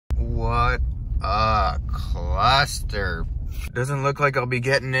cluster. Doesn't look like I'll be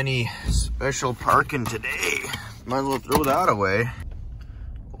getting any special parking today. Might as well throw that away.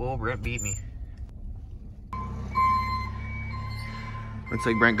 Oh, Brent beat me. Looks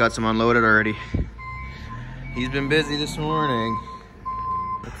like Brent got some unloaded already. He's been busy this morning.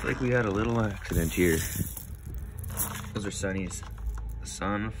 Looks like we had a little accident here. Those are Sunny's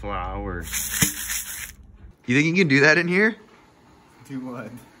sunflowers. You think you can do that in here? Do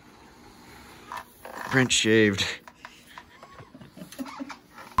what? Brent shaved.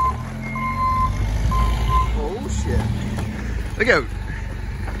 Oh shit. Look out.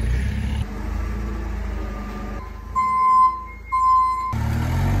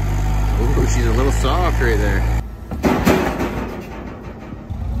 Oh, she's a little soft right there.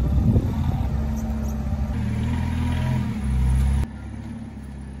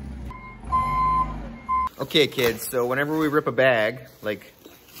 Okay kids, so whenever we rip a bag, like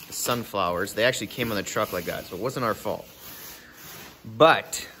sunflowers, they actually came on the truck like that, so it wasn't our fault.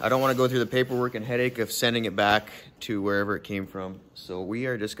 But I don't want to go through the paperwork and headache of sending it back to wherever it came from. So we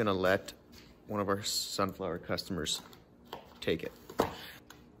are just gonna let one of our sunflower customers take it. Of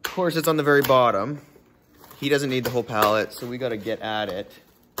course, it's on the very bottom. He doesn't need the whole pallet, so we gotta get at it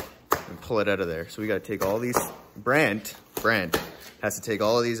and pull it out of there. So we gotta take all these, Brent has to take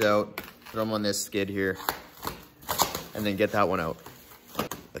all of these out, put them on this skid here, and then get that one out.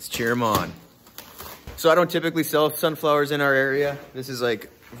 Let's cheer him on. So I don't typically sell sunflowers in our area. This is like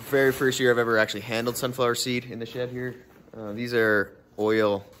very first year I've ever actually handled sunflower seed in the shed here. These are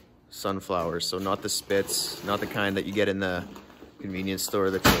oil sunflowers, so not the spits, not the kind that you get in the convenience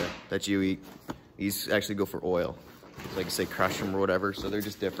store that you eat. These actually go for oil. It's like say crush them or whatever, so they're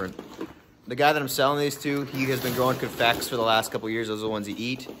just different. The guy that I'm selling these to, he has been growing confects for the last couple of years. Those are the ones he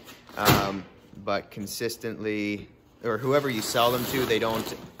eat. But consistently, or whoever you sell them to, they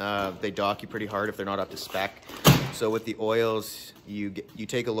don't, they dock you pretty hard if they're not up to spec. So with the oils, you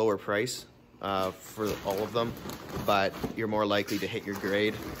take a lower price for all of them, but you're more likely to hit your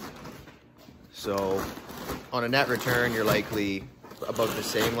grade. So on a net return, you're likely about the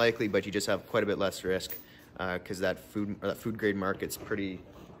same likely, but you just have quite a bit less risk because that food grade market's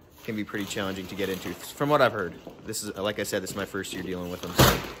can be pretty challenging to get into. From what I've heard, this is, like I said, this is my first year dealing with them.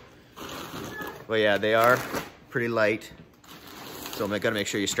 So. But yeah, they are pretty light. So I gotta make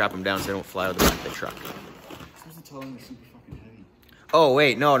sure you strap them down so they don't fly out the back of the truck. Tell them they're super fucking heavy. Oh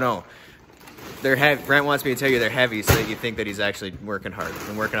wait, no. They're heavy. Brent wants me to tell you they're heavy so that you think that he's actually working hard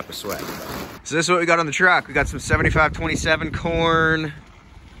and working up a sweat. So this is what we got on the truck. We got some 7527 corn.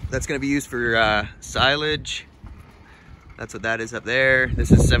 That's gonna be used for silage. That's what that is up there.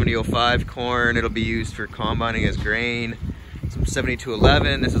 This is 7005 corn. It'll be used for combining as grain. Some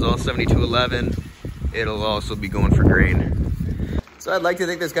 7211. This is all 7211. It'll also be going for grain. So I'd like to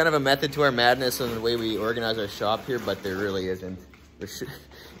think there's kind of a method to our madness and the way we organize our shop here, but there really isn't. It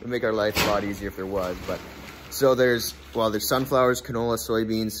would make our life a lot easier if there was. But so there's sunflowers, canola,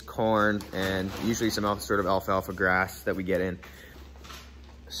 soybeans, corn, and usually some sort of alfalfa grass that we get in.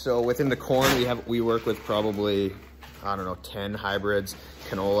 So within the corn, we work with probably, I don't know, 10 hybrids.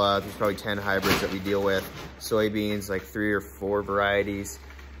 Canola, there's probably 10 hybrids that we deal with. Soybeans, like 3 or 4 varieties.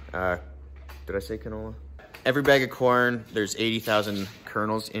 Did I say canola? Every bag of corn, there's 80,000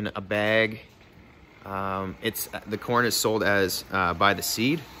 kernels in a bag. The corn is sold as by the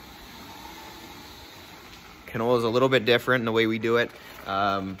seed. Canola is a little bit different in the way we do it.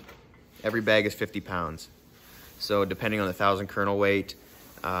 Every bag is 50 pounds. So depending on the 1,000 kernel weight,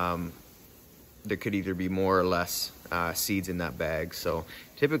 there could either be more or less seeds in that bag. So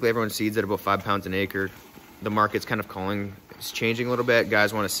typically everyone seeds at about 5 pounds an acre. The market's kind of it's changing a little bit.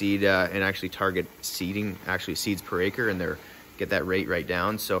 Guys want to seed and actually target seeding, actually seeds per acre, and get that rate right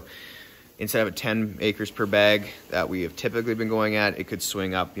down. So instead of 10 acres per bag that we have typically been going at, it could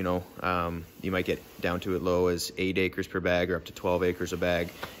swing up, you might get down to as low as 8 acres per bag or up to 12 acres a bag.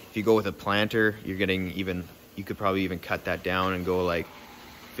 If you go with a planter, you could probably even cut that down and go like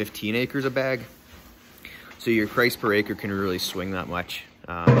 15 acres a bag. So your price per acre can really swing that much.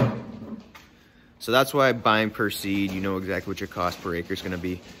 So that's why buying per seed, you know exactly what your cost per acre is going to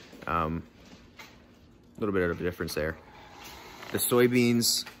be. A little bit of a difference there. The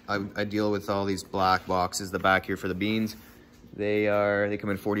soybeans, I deal with all these black boxes, the back here for the beans. They come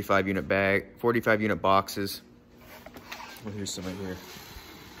in 45 unit boxes. Well, here's some right here.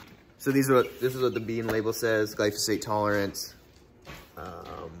 So this is what the bean label says, glyphosate tolerance.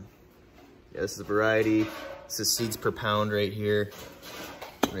 Yeah, this is a variety. This is seeds per pound right here.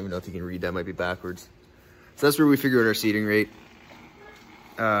 I don't even know if you can read that, might be backwards. So that's where we figure out our seeding rate.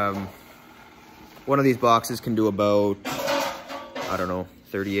 One of these boxes can do about, I don't know,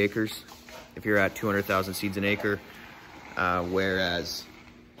 30 acres. if you're at 200,000 seeds an acre. Whereas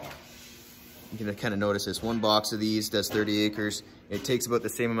you can kind of notice this, one box of these does 30 acres. It takes about the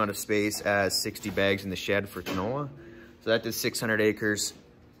same amount of space as 60 bags in the shed for canola. So that does 600 acres,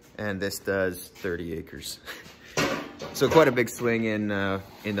 and this does 30 acres. So quite a big swing in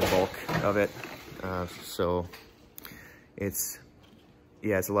the bulk of it. So it's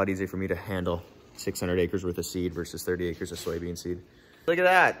a lot easier for me to handle 600 acres worth of seed versus 30 acres of soybean seed. Look at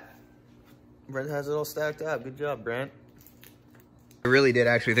that. Brent has it all stacked up. Good job, Brent. I really did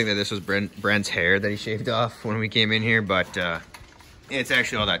actually think that this was Brent's hair that he shaved off when we came in here, but it's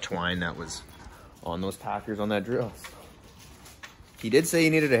actually all that twine that was on those packers on that drill. He did say he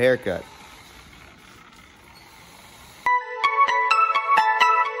needed a haircut.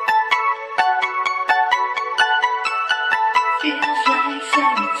 Feels like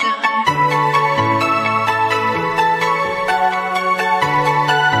summertime.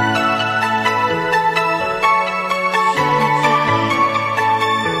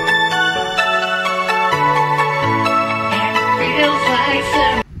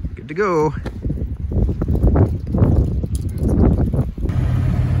 Good to go.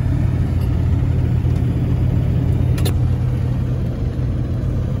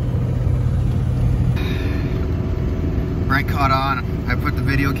 Brent caught on. I put the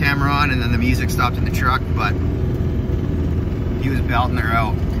video camera on and then the music stopped in the truck, but he was belting her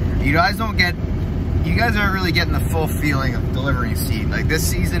out. You guys aren't really getting the full feeling of delivering seed. Like, this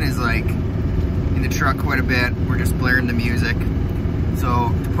season is like in the truck quite a bit. We're just blaring the music.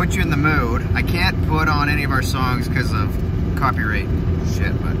 So to put you in the mood, I can't put on any of our songs because of copyright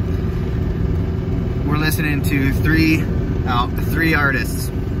shit, but we're listening to three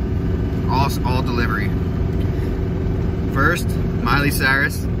artists, all delivery. First, Miley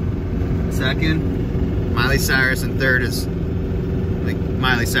Cyrus. Second, Miley Cyrus, and third is like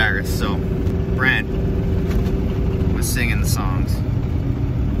Miley Cyrus. So Brent was singing the songs,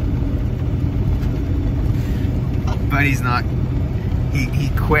 but he's not. He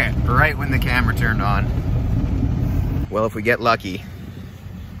quit right when the camera turned on. Well, if we get lucky,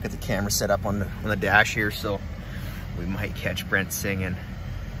 got the camera set up on the dash here, so we might catch Brent singing.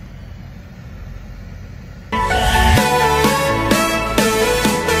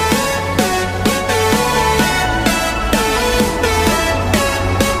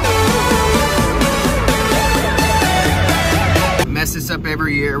 Mess this up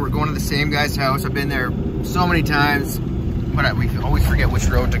every year. We're going to the same guy's house. I've been there so many times, but we always forget which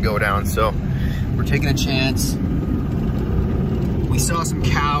road to go down, so we're taking a chance. We saw some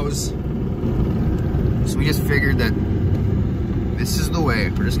cows, so we just figured that this is the way.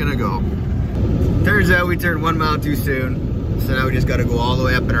 We're just gonna go. Turns out we turned 1 mile too soon, so now we just gotta go all the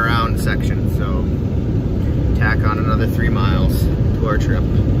way up and around the section, so tack on another 3 miles to our trip.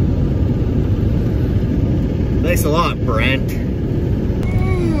 Thanks a lot, Brent.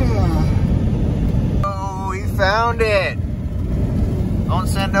 Oh, we found it. Don't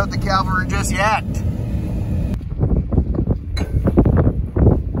send out the cavalry just yet.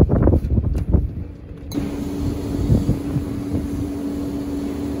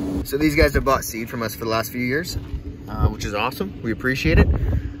 So these guys have bought seed from us for the last few years, which is awesome. We appreciate it.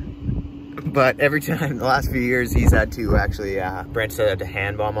 But every time, the last few years, he's had to actually, Brent had to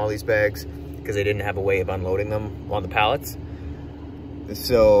hand bomb all these bags because they didn't have a way of unloading them on the pallets.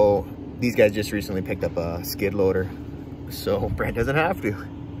 So these guys just recently picked up a skid loader, so Brent doesn't have to.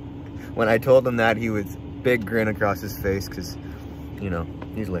 When I told him that, he was big grin across his face because, you know,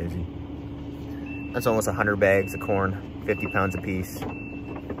 he's lazy. That's almost 100 bags of corn, 50 pounds a piece.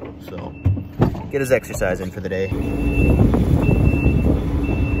 So get his exercise in for the day.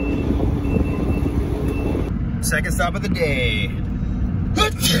 Second stop of the day.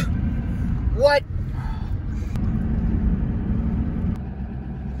 What?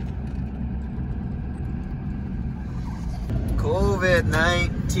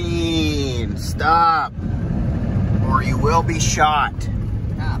 COVID-19. Stop, or you will be shot.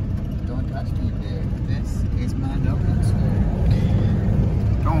 Stop. Don't touch me there. This is my donut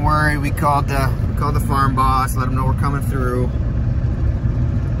store. Don't worry, we called the farm boss, let him know we're coming through.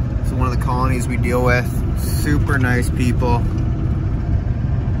 It's one of the colonies we deal with. Super nice people.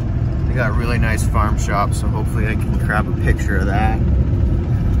 They got really nice farm shops, so hopefully I can grab a picture of that.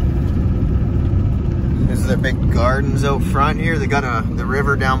 This is their big gardens out front here. They got the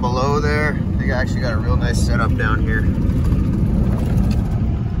river down below there. They actually got a real nice setup down here.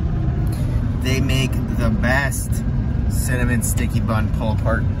 They make the best cinnamon sticky bun pull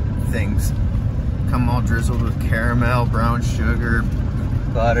apart things. Come all drizzled with caramel, brown sugar,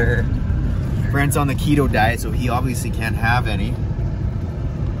 butter. Brent's on the keto diet, so he obviously can't have any.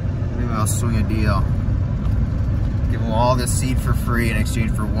 Maybe I'll swing a deal. Give them all this seed for free in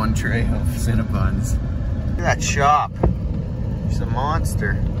exchange for one tray of Cinnabons. Look at that chop. She's a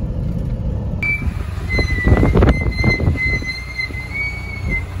monster.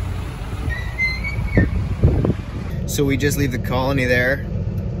 So we just leave the colony there,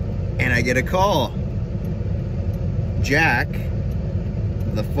 and I get a call. Jack,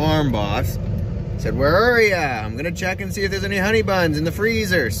 the farm boss, said, "Where are ya? I'm gonna check and see if there's any honey buns in the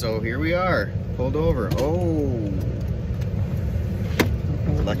freezer." So here we are, pulled over. Oh,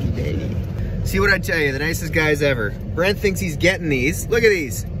 lucky day. See what I tell you, the nicest guys ever. Brent thinks he's getting these. Look at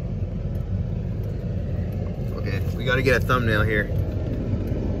these. Okay, we gotta get a thumbnail here.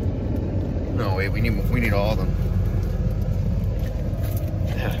 No, wait, we need all of them.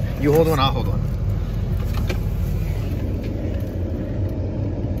 You hold one, I'll hold one.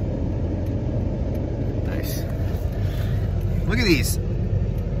 Nice. Look at these.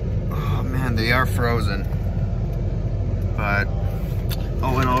 Oh man, they are frozen. But,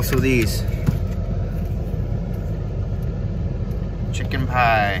 oh, and also these. Chicken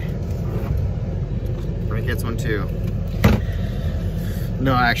pie. Brent gets one too.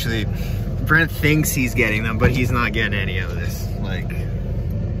 No, actually, Brent thinks he's getting them, but he's not getting any of this. Like,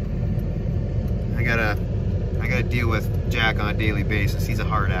 I gotta deal with Jack on a daily basis. He's a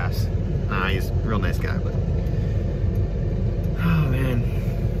hard ass. Nah, he's a real nice guy, but oh man.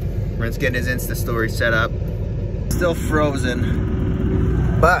 Brent's getting his Insta story set up. Still frozen,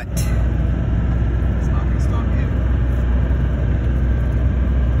 but it's not gonna stop him.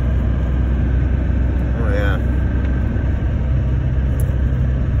 Oh yeah.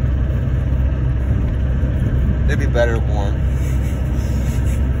 They'd be better warm.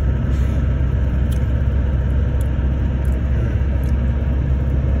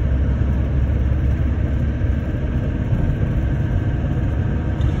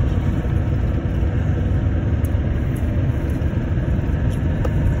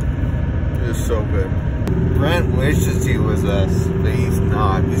 So good. Brent wishes he was us, but he's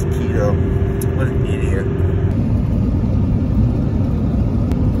not. He's keto. What an idiot.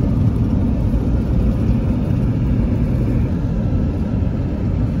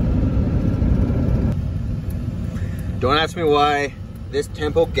 Don't ask me why this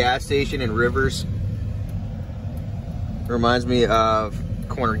Tempo gas station in Rivers reminds me of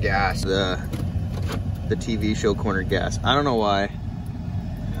Corner Gas, the TV show Corner Gas. I don't know why.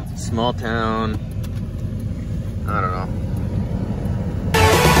 Small town, I don't know.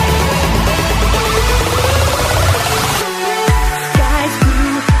 Skies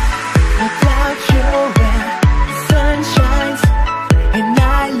blue, the clouds show where the sun shines, and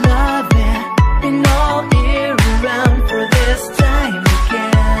I love it, and all year around for this time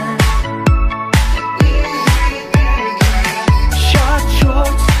again. Short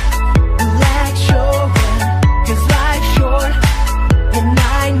shorts, black showing, 'cause life's short, and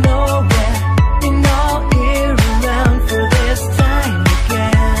I know it, and all year around for this time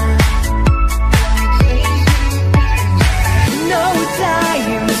again. No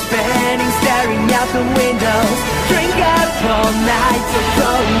time spending staring out the windows. Drink up all night, so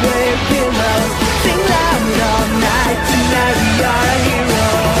throw away pillows. Sing loud all night, tonight we are a hero.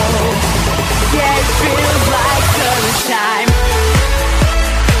 Yeah, it feels like summertime.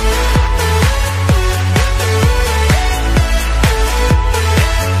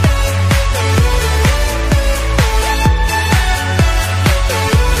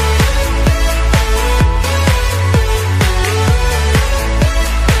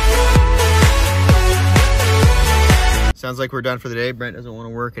 Sounds like we're done for the day. Brent doesn't want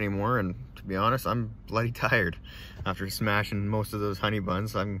to work anymore, and to be honest, I'm bloody tired. After smashing most of those honey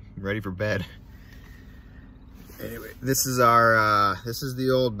buns, I'm ready for bed. Anyway, this is our this is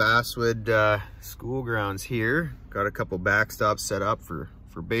the old Basswood school grounds here. Got a couple backstops set up for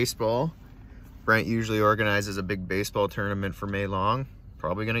baseball. Brent usually organizes a big baseball tournament for May long.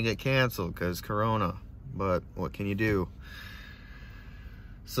 Probably gonna get canceled because Corona, but what can you do?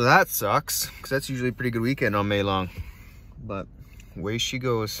 So that sucks, because that's usually a pretty good weekend on May long. But away she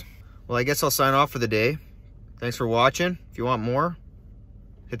goes. Well, I guess I'll sign off for the day. Thanks for watching. If you want more,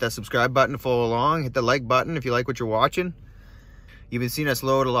 hit that subscribe button to follow along. Hit the like button if you like what you're watching. You've been seeing us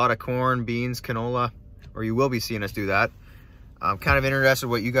load a lot of corn, beans, canola, or you will be seeing us do that. I'm kind of interested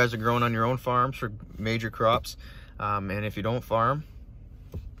in what you guys are growing on your own farms for major crops. And if you don't farm,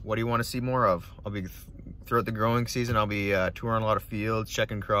 what do you want to see more of? I'll be, throughout the growing season, I'll be touring a lot of fields,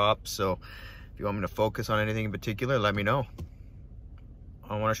 checking crops. So if you want me to focus on anything in particular, let me know.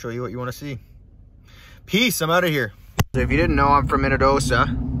 I want to show you what you want to see. Peace, I'm out of here. So if you didn't know, I'm from Minnedosa.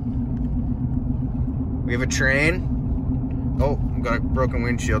 We have a train Oh, got a broken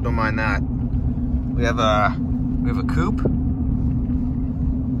windshield, don't mind that. We have a coupe.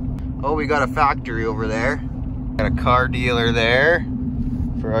 Oh, we got a factory over there. Got a car dealer there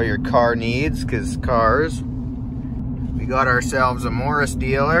for all your car needs, cause cars. We got ourselves a Morris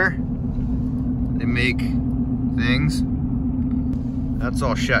dealer. They make things. That's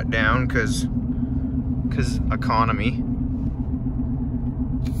all shut down cause economy.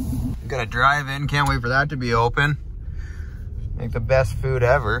 Got a drive-in, can't wait for that to be open. Make the best food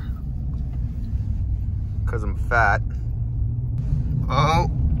ever. Cause I'm fat. Oh,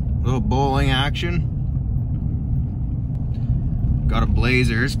 little bowling action. Got a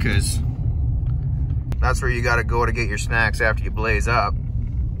Blazers, cause that's where you gotta go to get your snacks after you blaze up.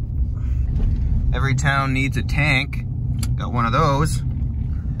 Every town needs a tank. Got one of those.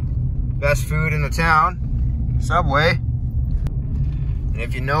 Best food in the town, Subway. And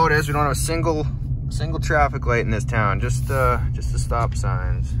if you notice, we don't have a single traffic light in this town, just the stop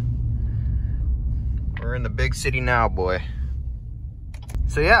signs. We're in the big city now, boy.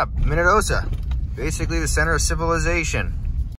 So yeah, Minnedosa, basically the center of civilization.